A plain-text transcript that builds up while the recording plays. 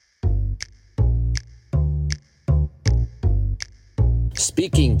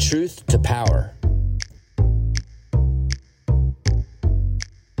Speaking truth to power.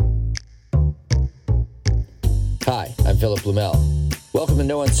 Hi, I'm Philip Blumel. Welcome to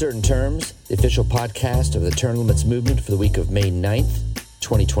No Uncertain Terms, the official podcast of the Term Limits Movement for the week of May 9th,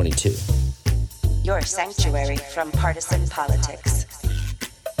 2022. Your sanctuary from partisan politics.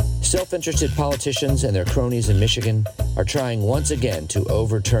 Self-interested politicians and their cronies in Michigan are trying once again to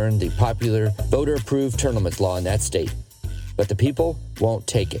overturn the popular voter-approved term limits law in that state. But the people won't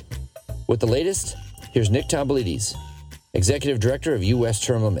take it. With the latest, here's Nick Tomboulides, Executive Director of U.S.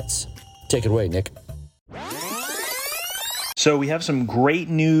 Term Limits. Take it away, Nick. So we have some great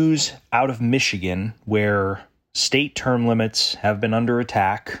news out of Michigan where state term limits have been under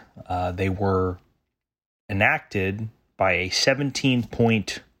attack. They were enacted by a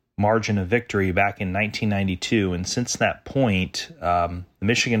 17-point margin of victory back in 1992. And since that point, the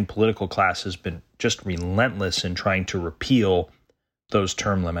Michigan political class has been just relentless in trying to repeal those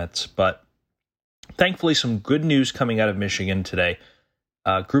term limits. But thankfully, some good news coming out of Michigan today.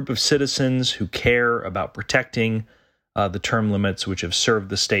 A group of citizens who care about protecting the term limits, which have served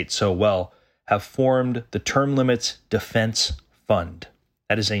the state so well, have formed the Term Limits Defense Fund.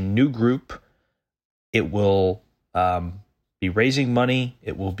 That is a new group. It will be raising money.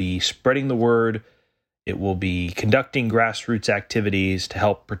 It will be spreading the word. It will be conducting grassroots activities to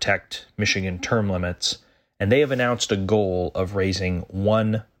help protect Michigan term limits. And they have announced a goal of raising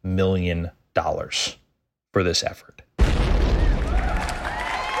 $1 million for this effort.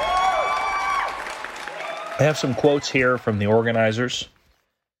 I have some quotes here from the organizers.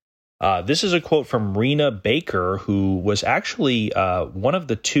 This is a quote from Rena Baker, who was actually one of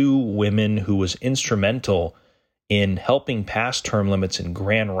the two women who was instrumental in helping pass term limits in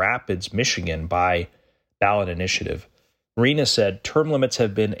Grand Rapids, Michigan by ballot initiative. Rena said, "Term limits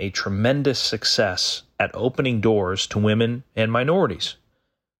have been a tremendous success at opening doors to women and minorities.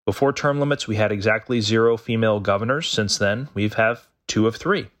 Before term limits, we had exactly 0 female governors. Since then, we have 2 of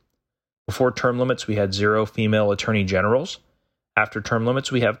 3. Before term limits, we had 0 female attorney generals. After term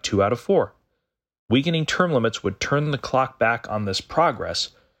limits, we have 2 out of 4. Weakening term limits would turn the clock back on this progress,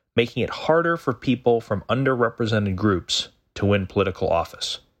 making it harder for people from underrepresented groups to win political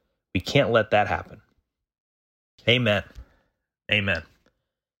office. We can't let that happen." Amen. Amen.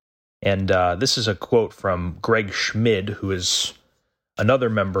 And this is a quote from Greg Schmid, who is another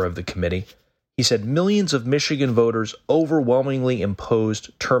member of the committee. He said, "Millions of Michigan voters overwhelmingly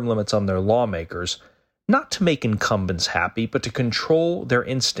imposed term limits on their lawmakers, not to make incumbents happy, but to control their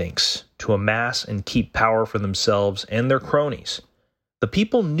instincts, to amass and keep power for themselves and their cronies. The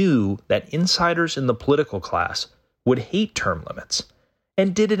people knew that insiders in the political class would hate term limits,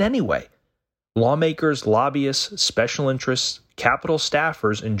 and did it anyway. Lawmakers, lobbyists, special interests, Capitol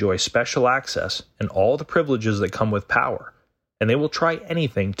staffers enjoy special access and all the privileges that come with power, and they will try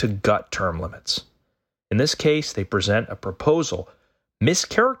anything to gut term limits. In this case, they present a proposal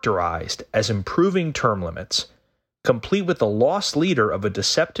mischaracterized as improving term limits, complete with the lost leader of a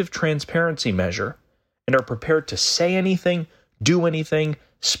deceptive transparency measure, and are prepared to say anything, do anything,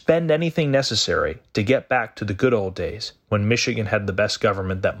 spend anything necessary to get back to the good old days when Michigan had the best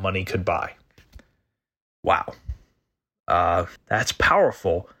government that money could buy." Wow. That's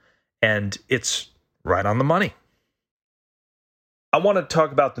powerful, and it's right on the money. I want to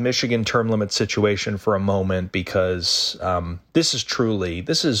talk about the Michigan term limit situation for a moment because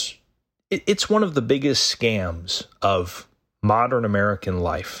it's one of the biggest scams of modern American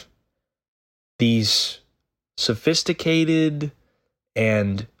life. These sophisticated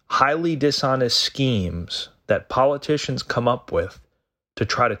and highly dishonest schemes that politicians come up with to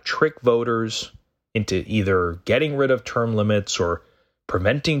try to trick voters into either getting rid of term limits or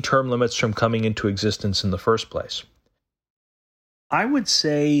preventing term limits from coming into existence in the first place. I would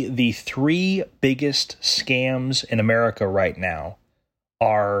say the 3 biggest scams in America right now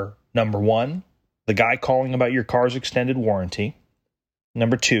are, number 1, the guy calling about your car's extended warranty.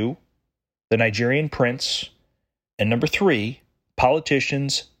 Number 2, the Nigerian prince. And number 3,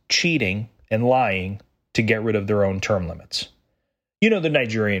 politicians cheating and lying to get rid of their own term limits. You know the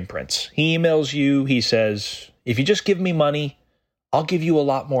Nigerian prince. He emails you, he says, "If you just give me money, I'll give you a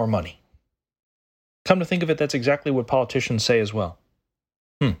lot more money." Come to think of it, that's exactly what politicians say as well.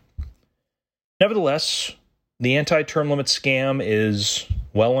 Nevertheless, the anti-term limit scam is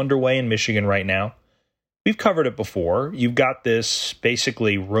well underway in Michigan right now. We've covered it before. You've got this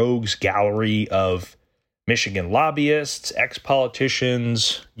basically rogues gallery of Michigan lobbyists,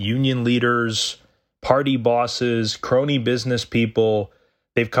 ex-politicians, union leaders, party bosses, crony business people.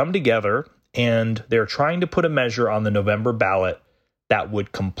 They've come together and they're trying to put a measure on the November ballot that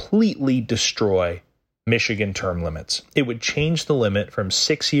would completely destroy Michigan term limits. It would change the limit from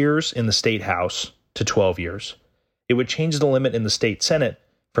 6 years in the state house to 12 years. It would change the limit in the state Senate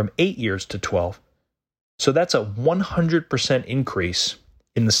from 8 years to 12. So that's a 100% increase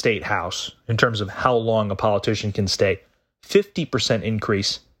in the state house in terms of how long a politician can stay. 50%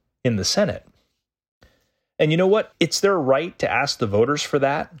 increase in the Senate. And you know what? It's their right to ask the voters for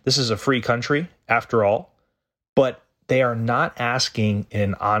that. This is a free country, after all. But they are not asking in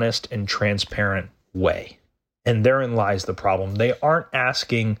an honest and transparent way. And therein lies the problem. They aren't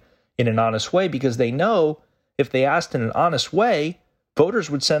asking in an honest way because they know if they asked in an honest way, voters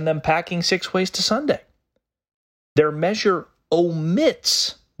would send them packing 6 ways to Sunday. Their measure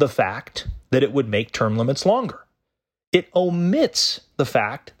omits the fact that it would make term limits longer. It omits the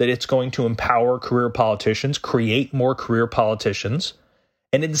fact that it's going to empower career politicians, create more career politicians,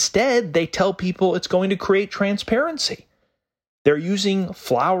 and instead they tell people it's going to create transparency. They're using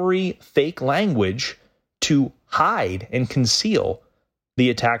flowery, fake language to hide and conceal the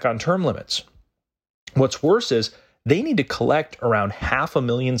attack on term limits. What's worse is they need to collect around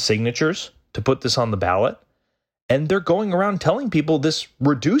 500,000 signatures to put this on the ballot, and they're going around telling people this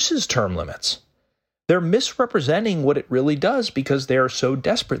reduces term limits. They're misrepresenting what it really does because they are so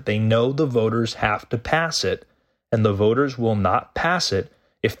desperate. They know the voters have to pass it, and the voters will not pass it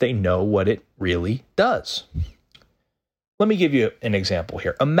if they know what it really does. Let me give you an example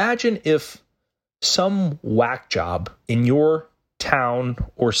here. Imagine if some whack job in your town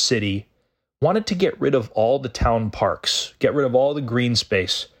or city wanted to get rid of all the town parks, get rid of all the green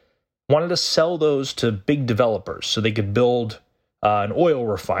space, wanted to sell those to big developers so they could build an oil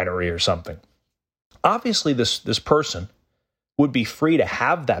refinery or something. Obviously, this person would be free to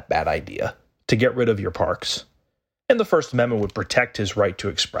have that bad idea to get rid of your parks, and the First Amendment would protect his right to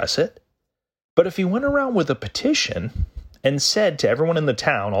express it. But if he went around with a petition and said to everyone in the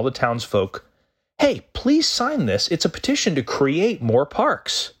town, all the townsfolk, hey, please sign this. It's a petition to create more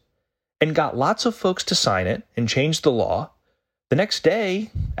parks, and got lots of folks to sign it and change the law, the next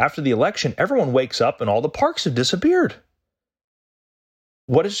day, after the election, everyone wakes up and all the parks have disappeared.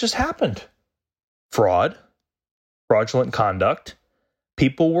 What has just happened? Fraud, fraudulent conduct.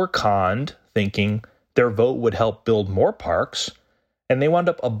 People were conned thinking their vote would help build more parks, and they wound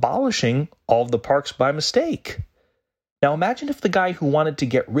up abolishing all of the parks by mistake. Now imagine if the guy who wanted to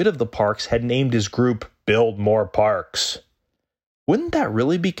get rid of the parks had named his group Build More Parks. Wouldn't that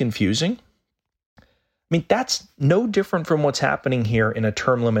really be confusing? I mean, that's no different from what's happening here in a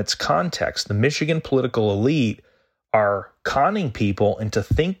term limits context. The Michigan political elite are conning people into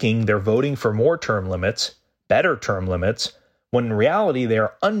thinking they're voting for more term limits, better term limits, when in reality they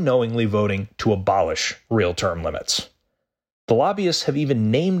are unknowingly voting to abolish real term limits. The lobbyists have even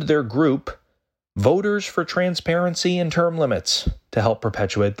named their group Voters for Transparency and Term Limits to help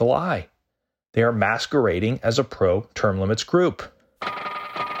perpetuate the lie. They are masquerading as a pro-term limits group.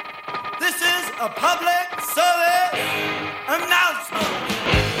 This is a public service announcement.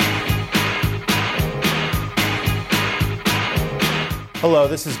 Hello,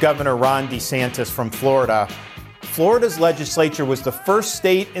 this is Governor Ron DeSantis from Florida. Florida's legislature was the first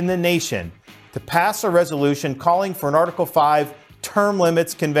state in the nation to pass a resolution calling for an Article 5 term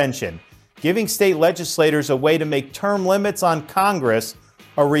limits convention, giving state legislators a way to make term limits on Congress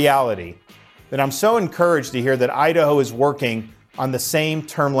a reality. And I'm so encouraged to hear that Idaho is working on the same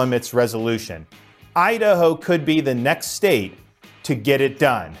term limits resolution. Idaho could be the next state to get it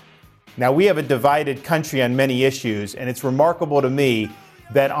done. Now, we have a divided country on many issues, and it's remarkable to me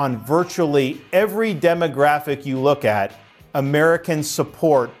that on virtually every demographic you look at, Americans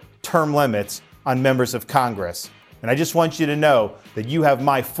support term limits on members of Congress. And I just want you to know that you have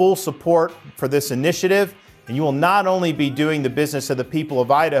my full support for this initiative, and you will not only be doing the business of the people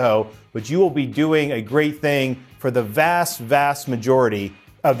of Idaho, but you will be doing a great thing for the vast, vast majority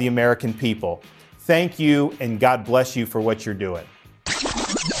of the American people. Thank you, and God bless you for what you're doing.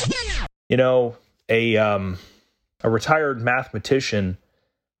 You know, a retired mathematician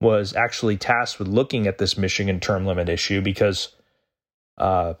was actually tasked with looking at this Michigan term limit issue because,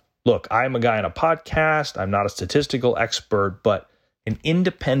 look, I'm a guy on a podcast. I'm not a statistical expert, but an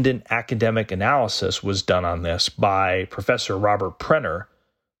independent academic analysis was done on this by Professor Robert Prenner,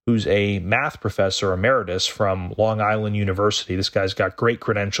 who's a math professor emeritus from Long Island University. This guy's got great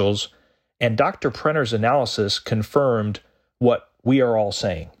credentials. And Dr. Prenner's analysis confirmed what we are all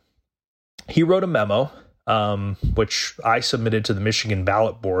saying. He wrote a memo, which I submitted to the Michigan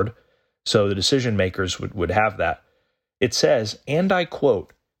ballot board, so the decision makers would have that. It says, and I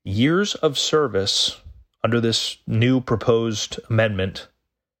quote, years of service under this new proposed amendment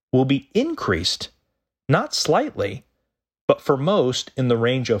will be increased, not slightly, but for most, in the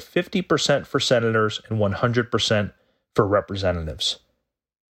range of 50% for senators and 100% for representatives.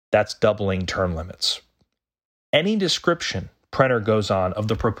 That's doubling term limits. Any description, Prenner goes on, of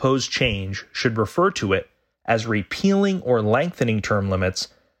the proposed change should refer to it as repealing or lengthening term limits,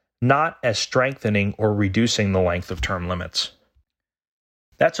 not as strengthening or reducing the length of term limits.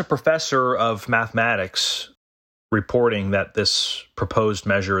 That's a professor of mathematics reporting that this proposed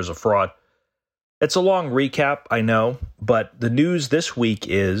measure is a fraud. It's a long recap, I know, but the news this week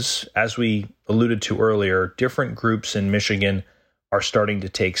is, as we alluded to earlier, different groups in Michigan are starting to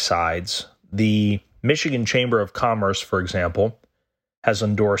take sides. The Michigan Chamber of Commerce, for example, has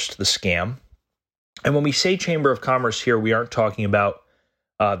endorsed the scam. And when we say Chamber of Commerce here, we aren't talking about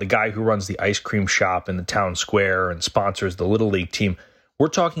the guy who runs the ice cream shop in the town square and sponsors the Little League team. We're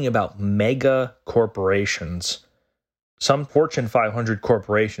talking about mega corporations, some Fortune 500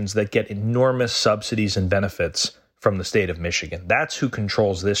 corporations that get enormous subsidies and benefits from the state of Michigan. That's who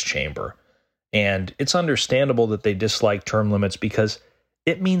controls this chamber. And it's understandable that they dislike term limits because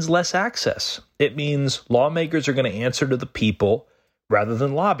it means less access. It means lawmakers are going to answer to the people rather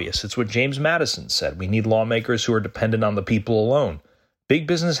than lobbyists. It's what James Madison said. We need lawmakers who are dependent on the people alone. Big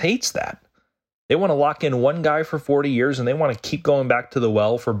business hates that. They want to lock in one guy for 40 years and they want to keep going back to the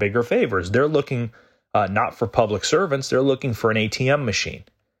well for bigger favors. They're looking not for public servants. They're looking for an ATM machine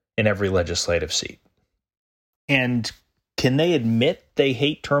in every legislative seat. And can they admit they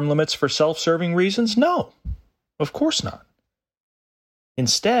hate term limits for self-serving reasons? No, of course not.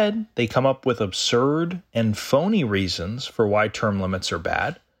 Instead, they come up with absurd and phony reasons for why term limits are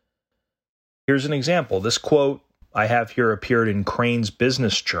bad. Here's an example. This quote I have here appeared in Crain's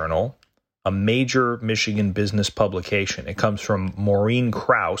Business Journal, a major Michigan business publication. It comes from Maureen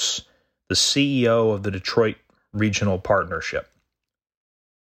Krause, the CEO of the Detroit Regional Partnership.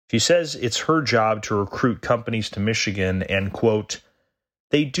 She says it's her job to recruit companies to Michigan and, quote,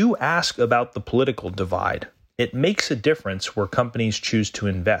 they do ask about the political divide. It makes a difference where companies choose to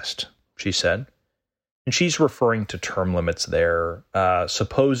invest, she said. And she's referring to term limits there.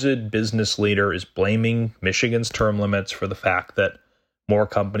 Supposed business leader is blaming Michigan's term limits for the fact that more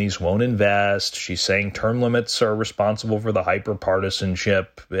companies won't invest. She's saying term limits are responsible for the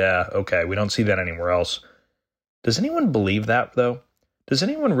hyper-partisanship. Yeah, okay, we don't see that anywhere else. Does anyone believe that, though? Does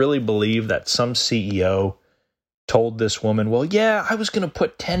anyone really believe that some CEO told this woman, well, yeah, I was going to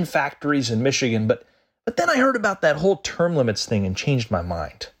put 10 factories in Michigan, but then I heard about that whole term limits thing and changed my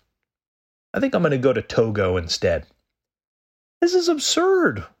mind. I think I'm going to go to Togo instead. This is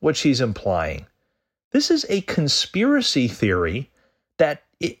absurd, what she's implying. This is a conspiracy theory that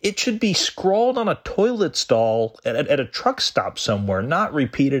it should be scrawled on a toilet stall at a truck stop somewhere, not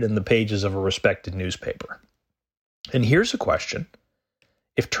repeated in the pages of a respected newspaper. And here's a question.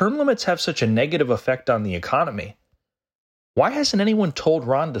 If term limits have such a negative effect on the economy, why hasn't anyone told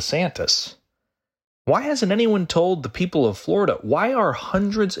Ron DeSantis? Why hasn't anyone told the people of Florida? Why are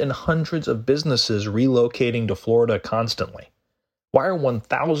hundreds and hundreds of businesses relocating to Florida constantly? Why are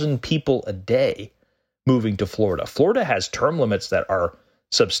 1,000 people a day moving to Florida? Florida has term limits that are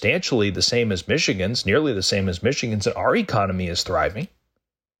substantially the same as Michigan's, nearly the same as Michigan's, and our economy is thriving.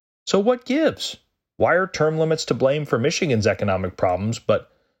 So what gives? Why are term limits to blame for Michigan's economic problems,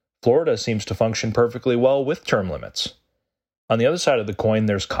 but Florida seems to function perfectly well with term limits? On the other side of the coin,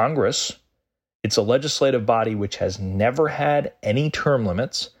 there's Congress. It's a legislative body which has never had any term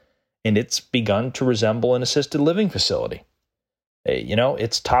limits, and it's begun to resemble an assisted living facility. You know,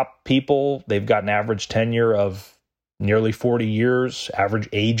 it's top people. They've got an average tenure of nearly 40 years, average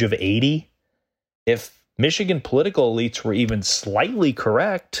age of 80. If Michigan political elites were even slightly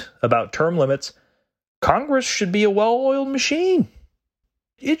correct about term limits, Congress should be a well-oiled machine.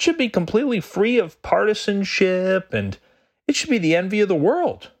 It should be completely free of partisanship, and it should be the envy of the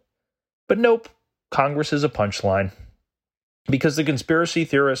world. But nope, Congress is a punchline. Because the conspiracy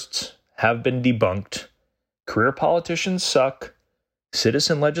theorists have been debunked, career politicians suck,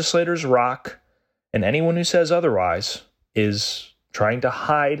 citizen legislators rock, and anyone who says otherwise is trying to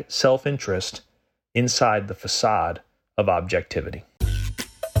hide self-interest inside the facade of objectivity.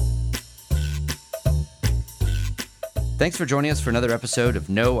 Thanks for joining us for another episode of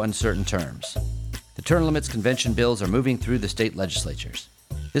No Uncertain Terms. The term limits convention bills are moving through the state legislatures.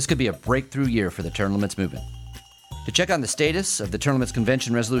 This could be a breakthrough year for the term limits movement. To check on the status of the term limits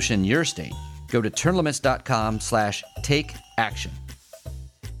convention resolution in your state, go to termlimits.com/takeaction.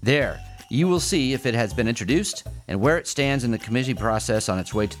 There, you will see if it has been introduced and where it stands in the committee process on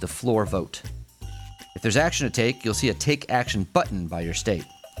its way to the floor vote. If there's action to take, you'll see a Take Action button by your state.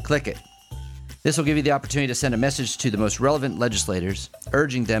 Click it. This will give you the opportunity to send a message to the most relevant legislators,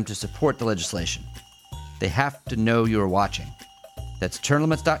 urging them to support the legislation. They have to know you're watching. That's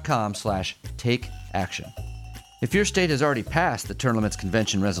termlimits.com/take-action. If your state has already passed the Term Limits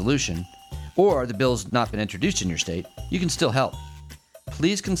Convention resolution, or the bill's not been introduced in your state, you can still help.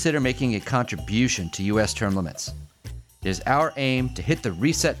 Please consider making a contribution to U.S. term limits. It is our aim to hit the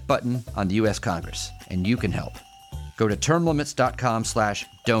reset button on the U.S. Congress, and you can help. Go to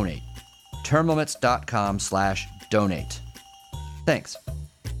termlimits.com/donate. termlimits.com/donate. Thanks.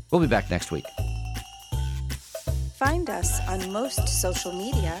 We'll be back next week. Find us on most social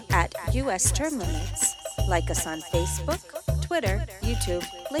media at US Term Limits. Like us on Facebook, Twitter, YouTube,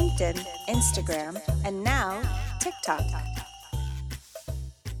 LinkedIn, Instagram, and now TikTok.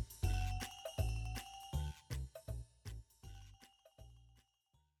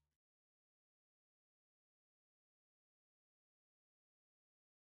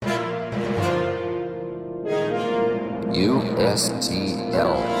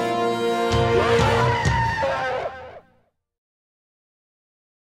 USTL.